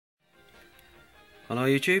Hello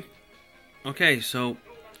YouTube. Okay, so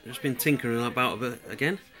just been tinkering about a bit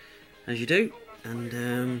again, as you do,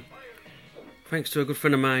 and thanks to a good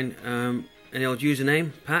friend of mine, an old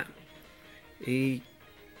username, Pat, he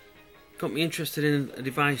got me interested in a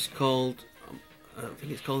device called, I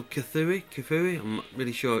think it's called Cthulhu. I'm not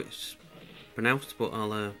really sure it's pronounced, but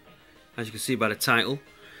I'll, as you can see by the title,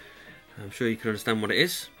 I'm sure you can understand what it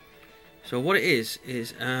is. So what it is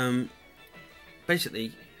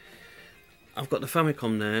basically, I've got the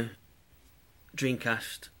Famicom there,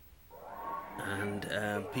 Dreamcast, and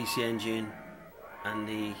PC Engine, and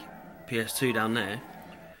the PS2 down there.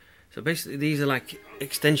 So basically these are like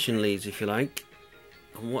extension leads, if you like,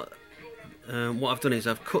 and what I've done is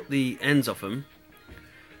I've cut the ends off them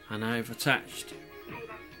and I've attached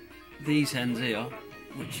these ends here,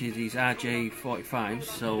 which is these RJ45s.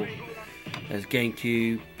 So there's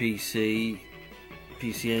GameCube, PC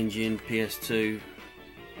Engine, PS2,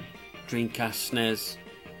 Dreamcast, SNES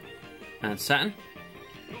and Saturn.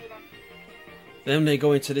 Then they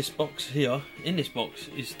go into this box here. In this box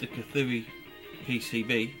is the Cthulhu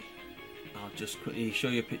PCB. I'll just quickly show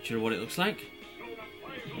you a picture of what it looks like.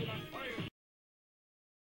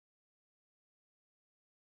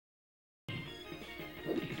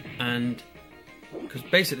 And because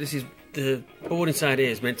basically this is the board inside here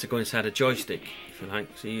is meant to go inside a joystick, if you like.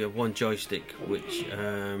 So you have one joystick which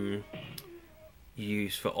you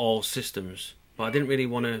use for all systems, but I didn't really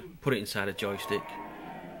want to put it inside a joystick.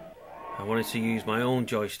 I wanted to use my own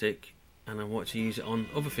joystick, and I wanted to use it on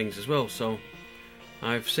other things as well. So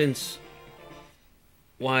I've since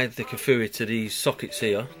wired the Cthulhu to these sockets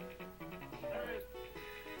here.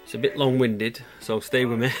 It's a bit long-winded, so stay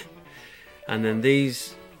with me. And then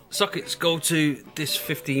these sockets go to this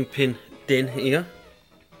 15-pin DIN here,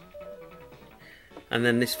 and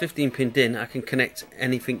then this 15-pin DIN, I can connect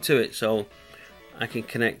anything to it. So I can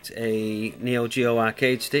connect a Neo Geo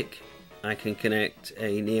arcade stick, I can connect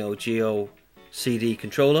a Neo Geo CD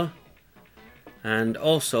controller, and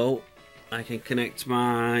also I can connect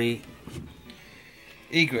my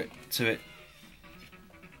egret to it.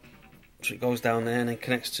 So it goes down there and then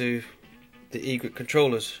connects to the egret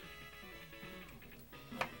controllers.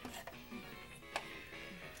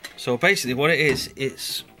 So basically what it is,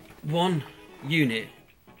 it's one unit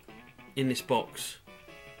in this box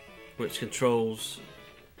which controls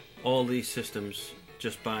all these systems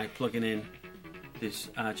just by plugging in this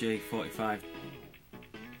RJ45.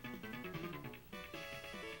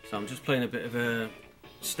 So I'm just playing a bit of a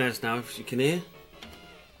SNES now, if you can hear.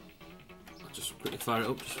 I'll just quickly fire it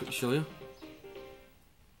up, just quickly show you.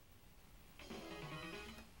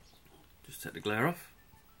 Just take the glare off.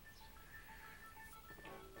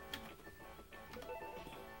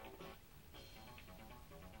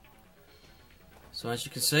 So as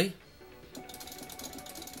you can see,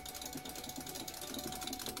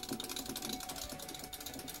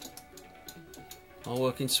 all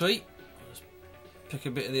working sweet. Let's pick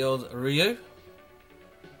a bit of the old Rio.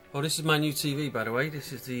 Oh, this is my new TV, by the way.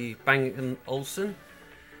 This is the Bang & Olufsen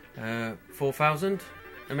 4000,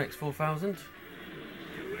 MX 4000.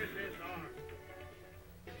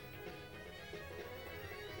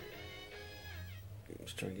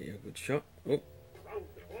 Let's try and get you a good shot. Oh.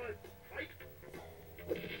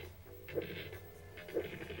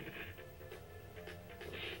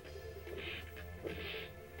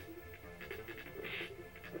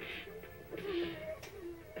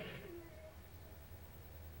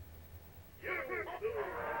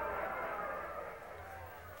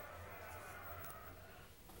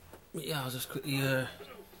 Yeah, I'll just quickly show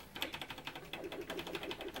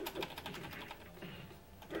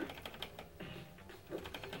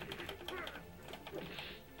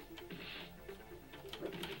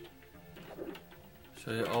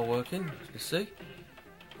you it all working, as you can see.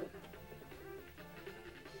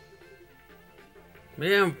 But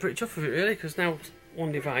yeah, I'm pretty chuffed with it really, because now it's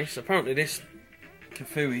one device. Apparently this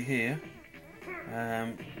Cthulhu here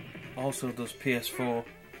also does PS4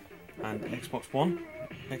 and Xbox One,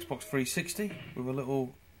 Xbox 360 with a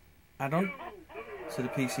little add-on to the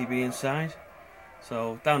PCB inside.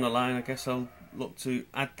 So down the line I guess I'll look to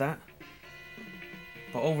add that.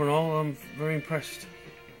 But overall I'm very impressed.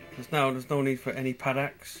 Because now there's no need for any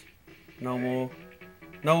paddox, no more,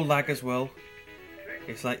 no lag as well.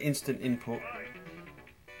 It's like instant input.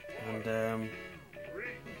 And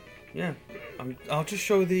yeah, I'll just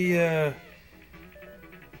show the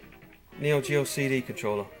Neo Geo CD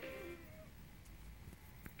controller.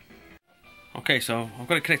 Okay, so I've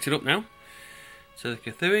got it connected up now to the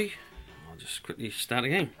Cthulhu. I'll just quickly start the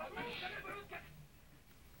game.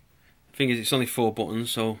 The thing is, it's only 4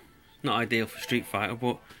 buttons, so not ideal for Street Fighter,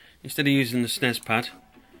 but instead of using the SNES pad,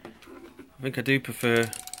 I think I do prefer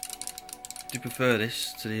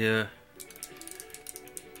this to the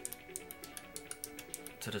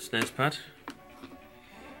SNES pad.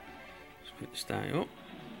 Let's pick this guy up.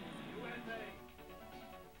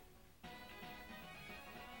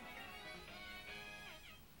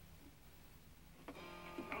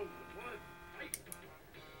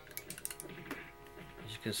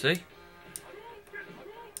 As you can see,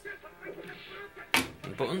 the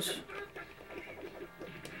buttons.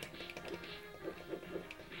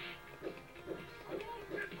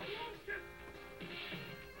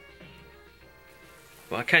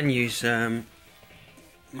 But I can use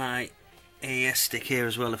my AES stick here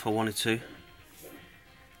as well if I wanted to.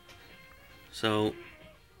 So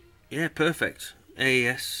yeah, perfect.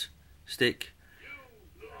 AES stick,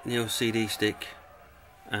 Neo CD stick,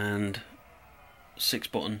 and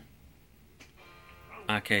 6-button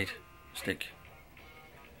arcade stick.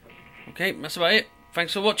 Okay, that's about it.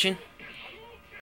 Thanks for watching.